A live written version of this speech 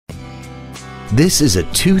This is a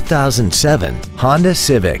 2007 Honda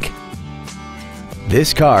Civic.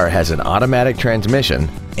 This car has an automatic transmission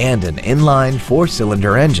and an inline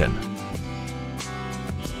 4-cylinder engine.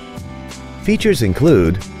 Features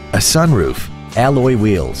include a sunroof, alloy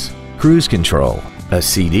wheels, cruise control, a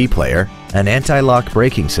CD player, an anti-lock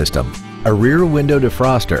braking system, a rear window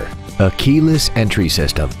defroster, a keyless entry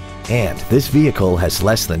system, and this vehicle has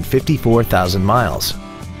less than 54,000 miles.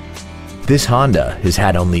 This Honda has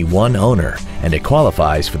had only one owner and it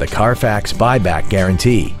qualifies for the Carfax buyback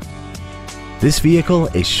guarantee. This vehicle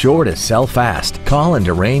is sure to sell fast. Call and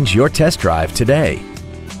arrange your test drive today.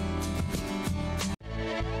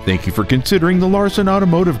 Thank you for considering the Larson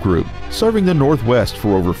Automotive Group, serving the Northwest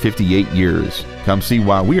for over 58 years. Come see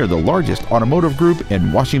why we are the largest automotive group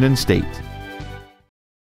in Washington State.